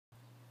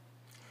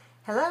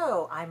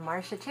Hello, I'm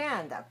Marsha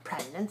Chan, the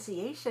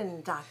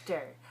pronunciation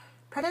doctor.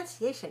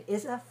 Pronunciation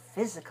is a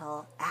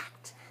physical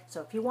act.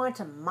 So if you want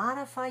to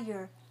modify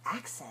your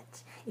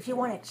accent, if you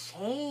want to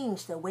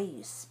change the way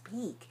you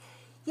speak,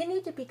 you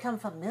need to become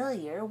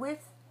familiar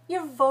with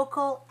your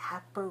vocal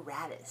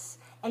apparatus.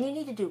 And you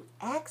need to do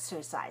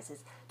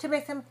exercises to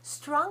make them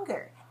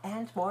stronger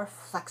and more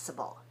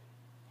flexible.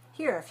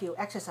 Here are a few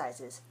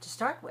exercises to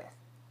start with.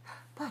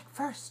 But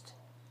first,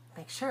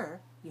 make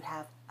sure you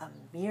have a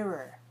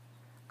mirror.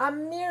 A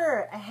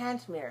mirror, a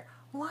hand mirror.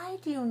 Why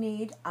do you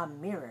need a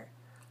mirror?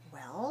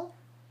 Well,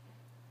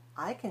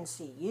 I can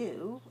see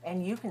you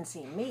and you can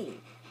see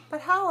me.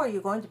 But how are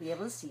you going to be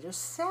able to see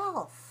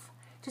yourself?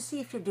 To see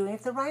if you're doing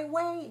it the right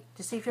way,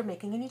 to see if you're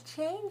making any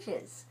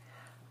changes.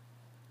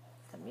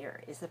 The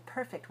mirror is the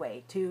perfect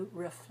way to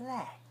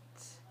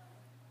reflect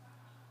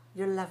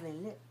your lovely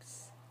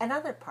lips and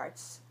other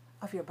parts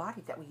of your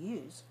body that we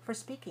use for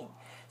speaking.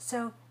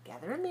 So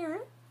gather a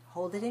mirror,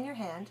 hold it in your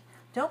hand.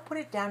 Don't put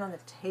it down on the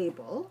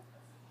table,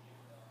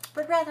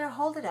 but rather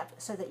hold it up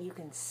so that you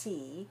can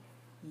see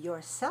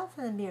yourself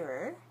in the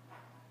mirror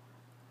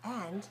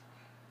and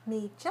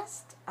me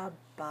just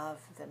above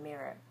the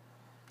mirror.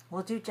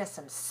 We'll do just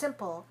some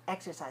simple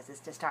exercises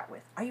to start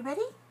with. Are you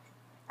ready?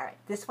 All right,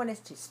 this one is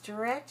to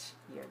stretch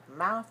your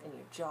mouth and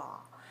your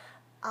jaw.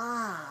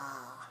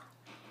 Ah,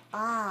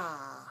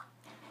 ah,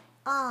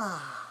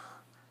 ah,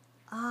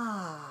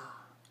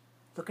 ah.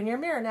 Look in your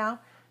mirror now.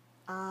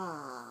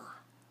 Ah.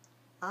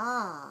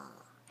 Ah,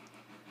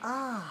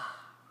 ah,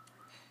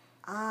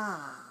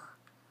 ah.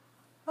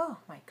 Oh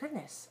my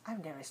goodness,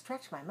 I've never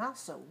stretched my mouth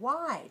so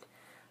wide.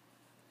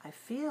 I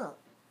feel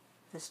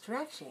the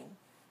stretching,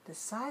 the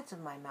sides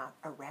of my mouth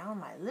around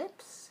my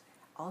lips,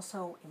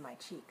 also in my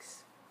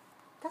cheeks.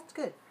 That's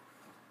good.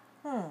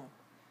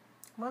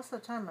 Most of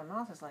the time my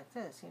mouth is like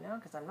this,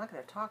 because I'm not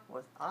going to talk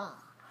with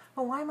ah.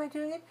 Well, why am I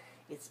doing it?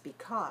 It's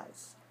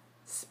because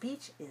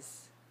speech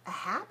is a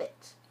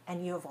habit.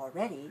 And you have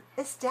already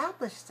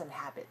established some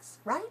habits,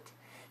 right?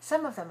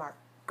 Some of them are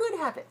good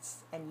habits,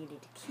 and you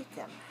need to keep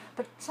them.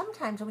 But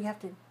sometimes we have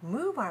to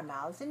move our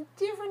mouths in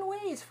different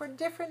ways for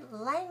different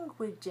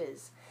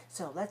languages.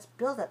 So let's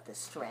build up the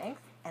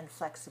strength and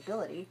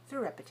flexibility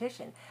through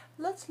repetition.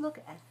 Let's look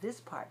at this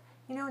part.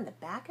 In the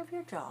back of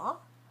your jaw,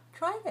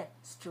 try to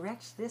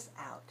stretch this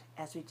out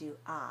as we do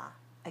ah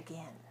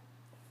again.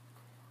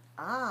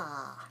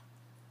 Ah,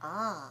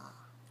 ah,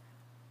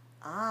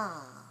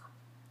 ah.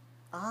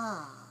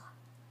 Ah,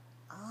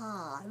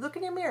 ah. Look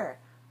in your mirror.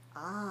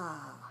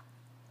 Ah,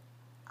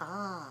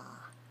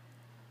 ah,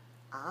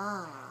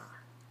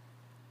 ah,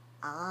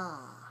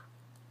 ah,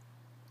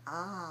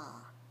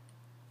 ah.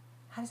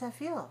 How does that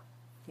feel?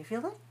 Do you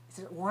feel it? Is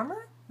it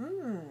warmer?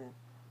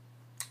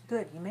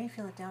 Good. You may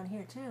feel it down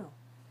here too.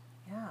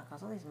 Yeah,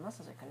 because all these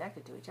muscles are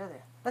connected to each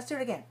other. Let's do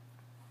it again.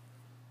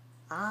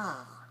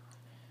 Ah,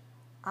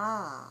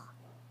 ah,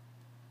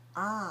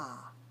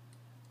 ah,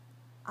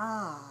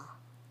 ah.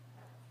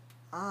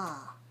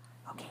 Ah,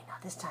 okay, now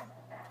this time,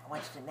 I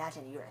want you to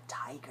imagine you're a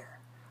tiger,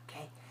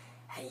 okay?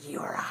 And you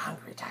are a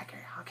hungry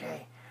tiger,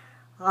 okay?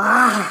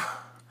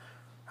 Ah,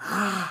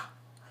 ah,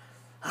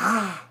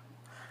 ah,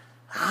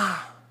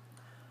 ah,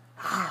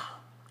 ah,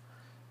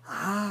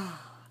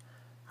 ah,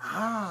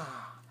 ah,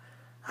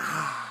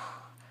 ah,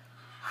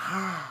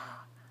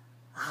 ah,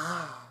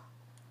 ah.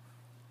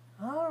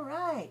 All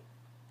right,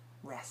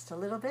 rest a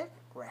little bit,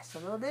 rest a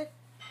little bit.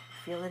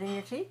 Feel it in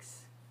your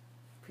cheeks,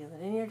 feel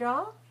it in your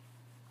jaw.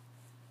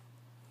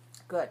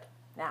 Good.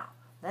 Now,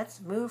 let's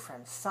move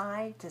from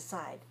side to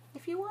side.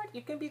 If you want,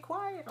 you can be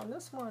quiet on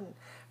this one.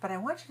 But I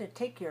want you to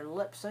take your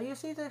lips. So you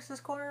see this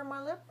corner of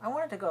my lip? I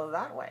want it to go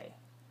that way.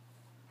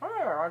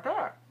 Oh, like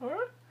that.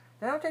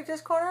 Then I'll take this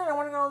corner and I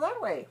want to go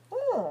that way.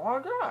 Oh,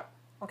 like that.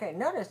 Okay,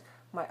 notice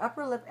my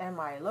upper lip and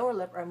my lower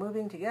lip are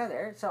moving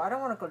together. So I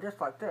don't want to go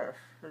just like this.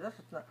 So this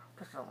is not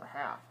just on the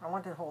half. I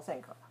want the whole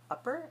thing.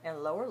 Upper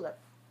and lower lip.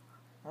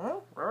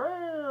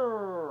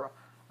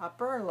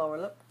 Upper and lower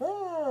lip.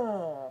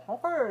 Oh,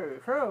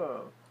 okay,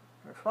 so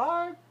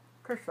side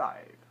to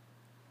side.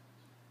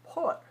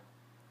 Pull it.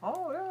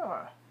 Oh,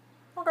 yeah.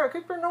 Okay,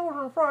 keep your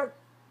nose in front.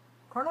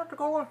 Try not to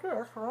go like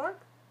this, alright?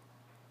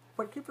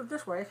 But keep it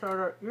this way so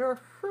that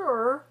you're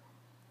sure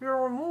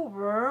you're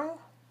moving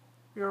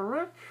your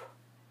lips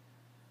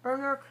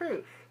and your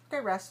cheeks.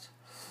 Okay, rest.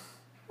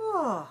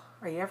 Oh,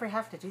 are you ever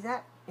have to do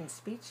that in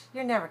speech?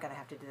 You're never going to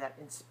have to do that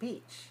in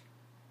speech.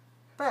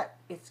 But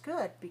it's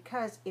good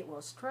because it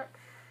will stretch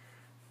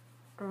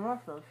the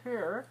muscles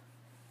here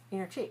in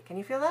your cheek. Can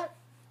you feel that?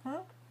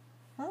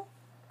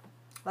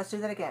 Let's do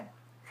that again.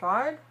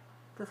 Side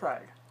to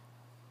side.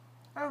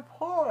 And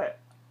pull it.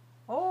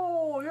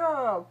 Oh,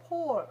 yeah,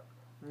 pull it.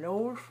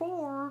 Nose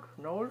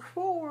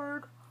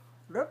forward.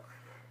 Lips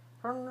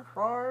from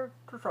side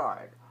to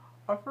side.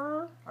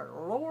 Upper and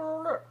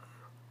lower lips.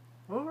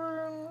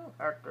 Moving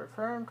at the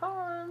same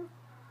time.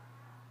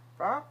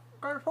 Back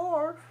and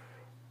forth.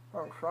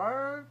 From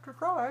side to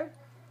side.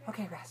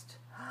 Okay, rest.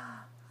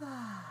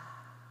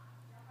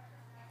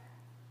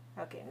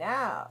 Okay,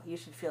 now you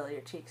should feel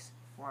your cheeks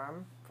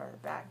warm from the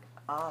back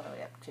all the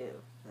way up to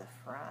the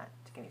front.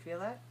 Can you feel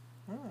that?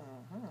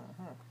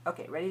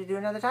 Okay, ready to do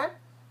another time?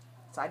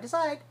 Side to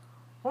side.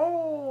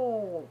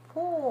 Oh,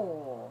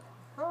 pull.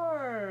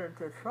 Side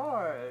to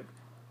side.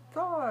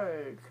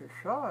 Side to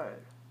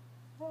side.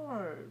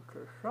 Side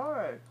to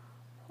side.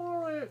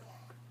 Pull it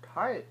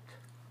tight.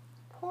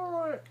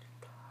 Pull it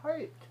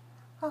tight.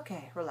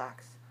 Okay,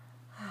 relax.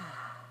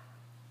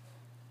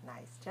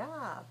 Nice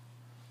job.